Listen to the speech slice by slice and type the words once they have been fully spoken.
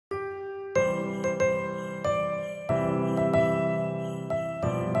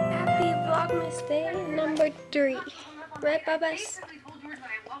Vlogmas day number 3. Right, Bubba's?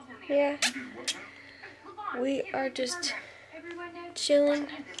 Yeah. We are just chilling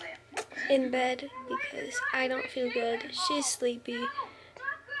in bed because I don't feel good. She's sleepy.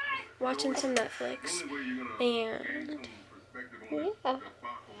 Watching some Netflix. And yeah.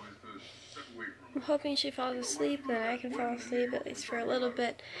 I'm hoping she falls asleep, then I can fall asleep at least for a little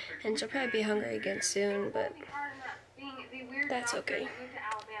bit. And she'll probably be hungry again soon, but that's okay.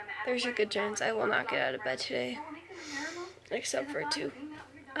 There's a good chance I will not get out of bed today, except for to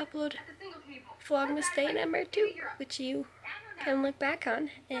upload Vlogmas day number 2, which you can look back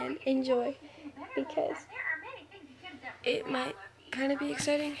on and enjoy, because it might kind of be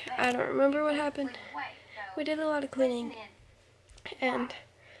exciting. I don't remember what happened. We did a lot of cleaning, and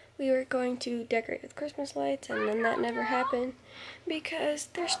we were going to decorate with Christmas lights, and then that never happened because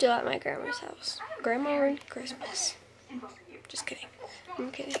they're still at my grandma's house. Grandma ruined Christmas. Just kidding.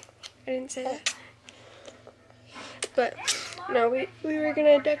 I'm kidding. I didn't say that. But no, we were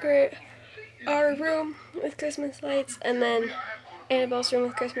gonna decorate our room with Christmas lights, and then Annabelle's room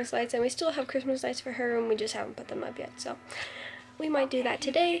with Christmas lights, and we still have Christmas lights for her room. We just haven't put them up yet, so we might do that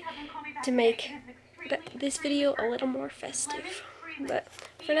today to make this video a little more festive. But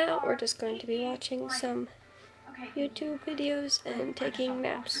for now, we're just going to be watching some YouTube videos and taking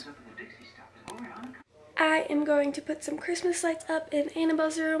naps. I am going to put some Christmas lights up in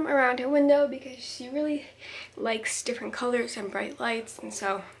Annabelle's room around her window because she really likes different colors and bright lights, and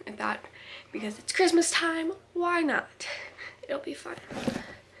so I thought, because it's Christmas time, why not? It'll be fun.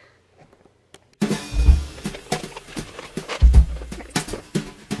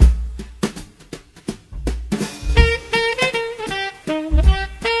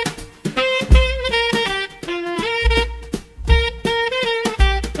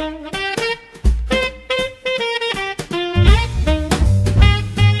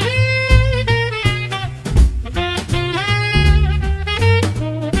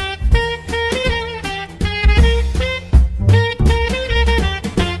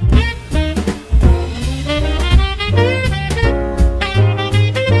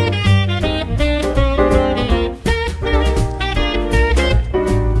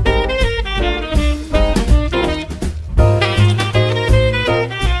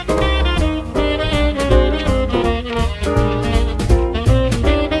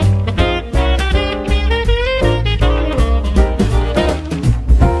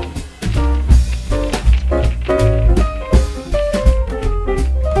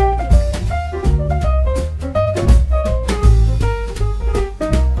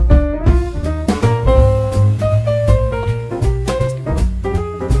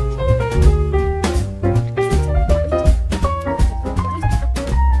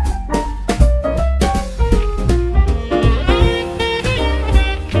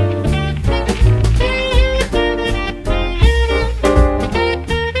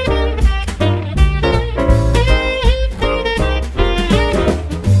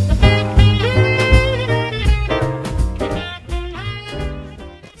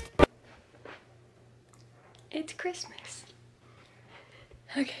 It's Christmas.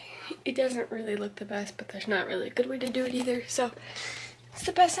 Okay, it doesn't really look the best, but there's not really a good way to do it either, so it's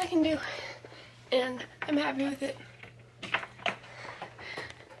the best I can do, and I'm happy with it.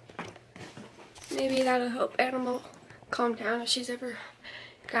 Maybe that'll help Annabelle calm down if she's ever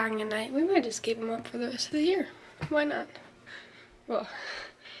crying at night. We might just keep them up for the rest of the year. Why not? Well,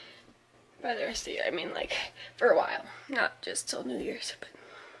 by the rest of the year, I mean like for a while, not just till New Year's, but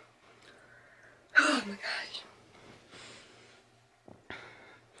oh my gosh. I'm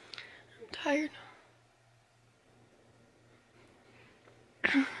tired.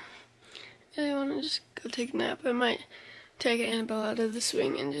 I want to just go take a nap. I might take Annabelle out of the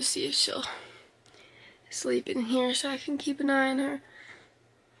swing and just see if she'll sleep in here so I can keep an eye on her.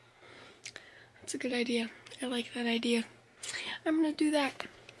 That's a good idea. I like that idea. I'm gonna do that.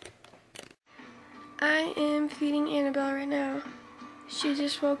 I am feeding Annabelle right now. She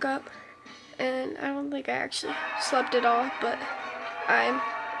just woke up, and I don't think I actually slept at all, but I'm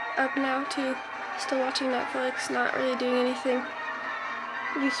up now too, still watching Netflix, not really doing anything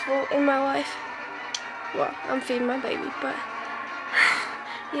useful in my life. Well, I'm feeding my baby, but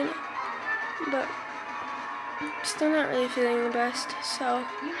you know, but I'm still not really feeling the best, so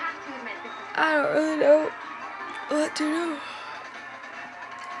I don't really know what to do.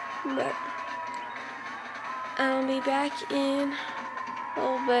 But I'll be back in a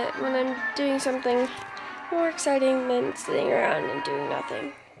little bit when I'm doing something more exciting than sitting around and doing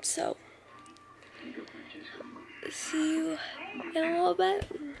nothing. So, see you in a little bit.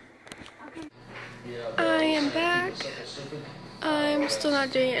 I am back. I'm still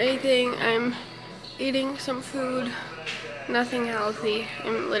not doing anything. I'm eating some food, nothing healthy.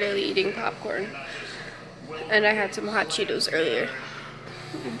 I'm literally eating popcorn. And I had some hot Cheetos earlier.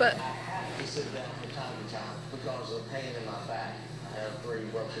 But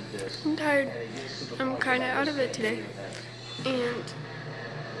I'm tired. I'm kind of out of it today. And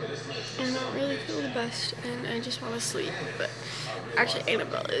I don't really feel the best. And I just want to sleep. But actually,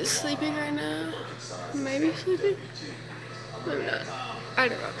 Annabelle is sleeping right now. Maybe sleeping? Maybe not. I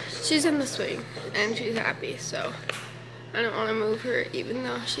don't know. She's in the swing. And she's happy. So I don't want to move her. Even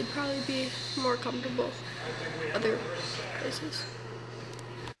though she'd probably be more comfortable other places.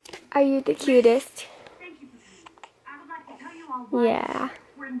 Are you the cutest? Yeah.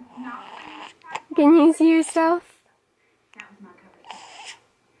 Can you see yourself?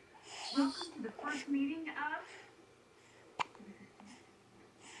 Welcome to the first meeting of...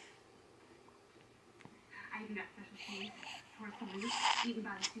 I do got special cheese for salute eaten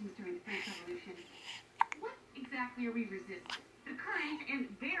by the students during the French Revolution. What exactly are we resisting? The current and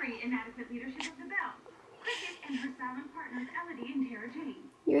very inadequate leadership of the Belle. Cricket and her silent partners Ellie and Jared.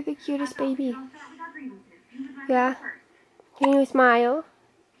 You're the cutest baby. I'll start with our grievances. Who would like Yeah. to go first? Can you smile?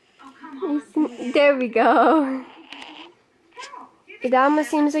 Oh, come on. There we go. It almost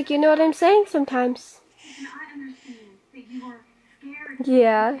seems like you know what I'm saying sometimes. And I understand that you are scared.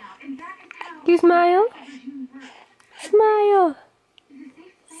 Yeah. And that is how Do you smile? you work. Smile. Is it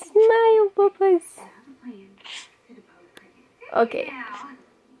safe to say? Smile, Papas. I have a plan to depose Cricket. Okay.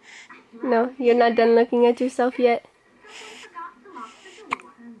 Now, No, you're not done looking at yourself yet. someone forgot to lock the door.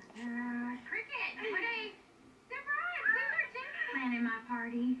 Cricket, what a surprise! We were just planning my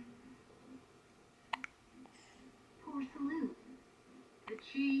party. Pour salute. The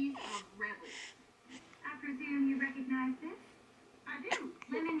cheese of rebels. I presume you recognize this? I do.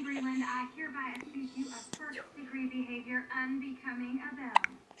 Lemon Breland, I hereby accuse you of first-degree behavior unbecoming a Belle.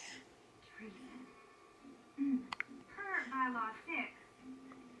 Treason. Per bylaw 6.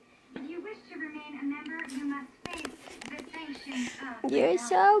 If you wish to remain a member, you must face the sanctions of the You're Belle.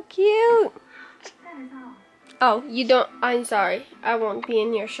 so cute. That is all. Oh, you don't. I'm sorry. I won't be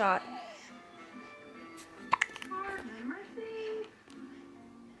in your shot. Mercy.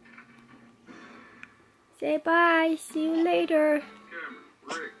 Say bye. See you later. Cameron,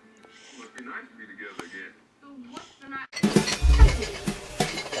 Rick, must be nice to be together again. So what's the night?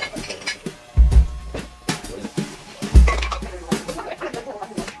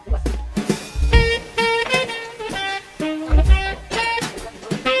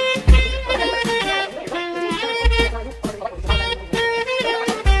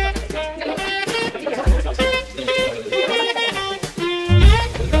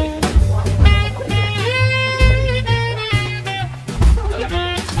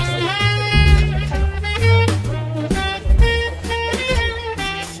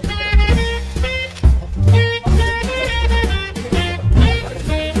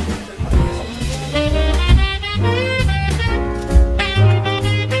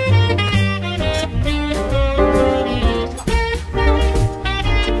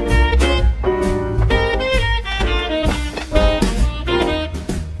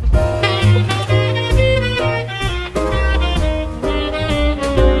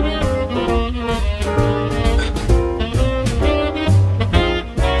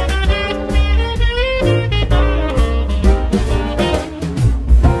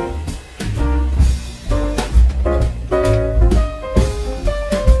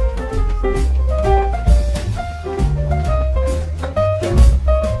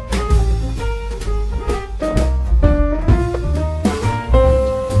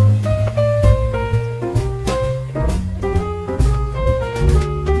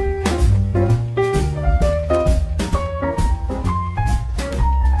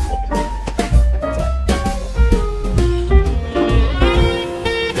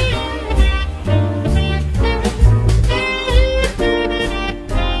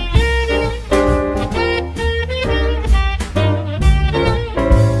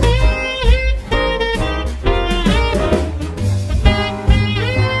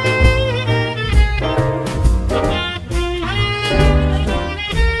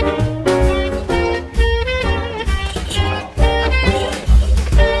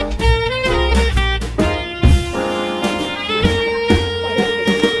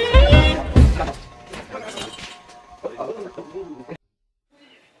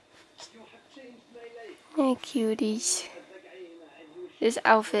 Hey, cuties. This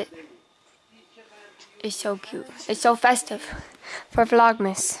outfit is so cute. It's so festive for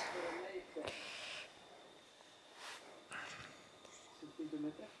Vlogmas.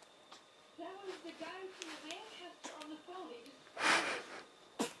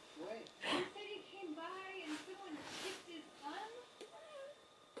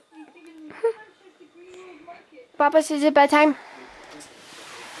 Papa's, is it bedtime?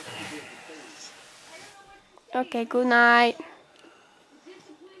 Okay, good night.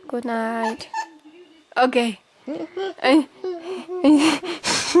 Good night. Okay.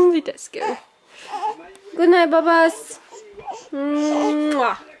 That's scary. Good night, Babas.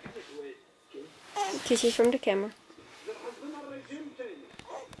 Mwah. Kisses from the camera.